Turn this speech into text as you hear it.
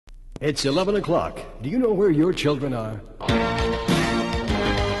It's 11 o'clock. Do you know where your children are?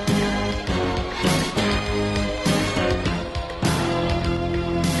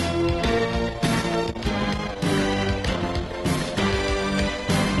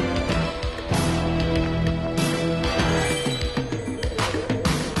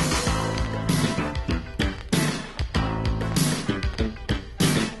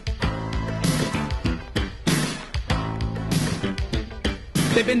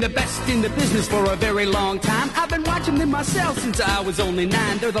 They've been the best in the business for a very long time. I've been watching them myself since I was only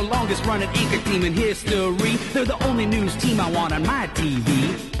 9. They're the longest running anchor team in history. They're the only news team I want on my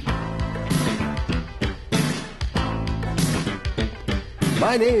TV.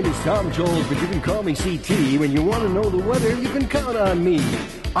 My name is Tom Jolls, but you can call me CT. When you want to know the weather, you can count on me.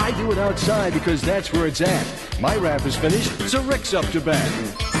 I do it outside because that's where it's at. My rap is finished, so Rick's up to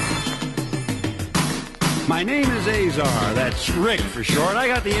bat. My name is Azar, that's Rick for short. I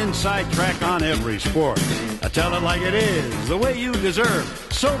got the inside track on every sport. I tell it like it is, the way you deserve.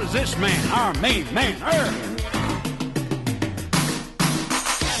 So does this man, our main man,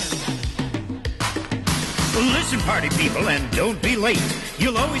 Listen, party people, and don't be late.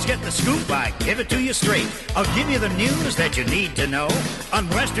 You'll always get the scoop, I give it to you straight. I'll give you the news that you need to know on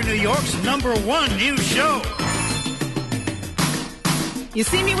Western New York's #1 news show. You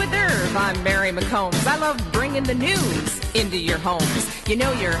see me with Irv, I'm Mary McCombs. I love bringing the news into your homes. You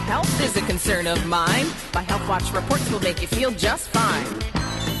know your health is a concern of mine. My Health Watch reports will make you feel just fine.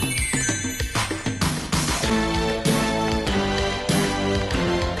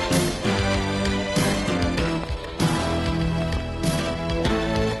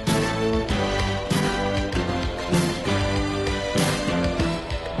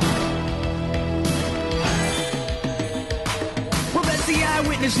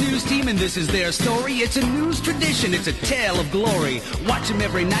 Eyewitness News Team, and this is their story. It's a news tradition, it's a tale of glory. Watch them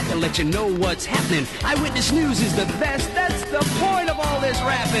every night to let you know what's happening. Eyewitness News is the best, that's the point of all this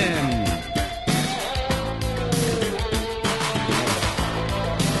rapping.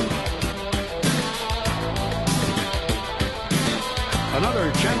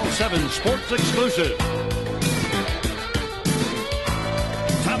 Another Channel 7 sports exclusive.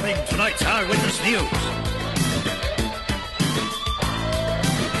 Topping tonight's Eyewitness News.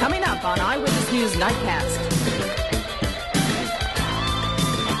 Coming up on Eyewitness News Nightcast.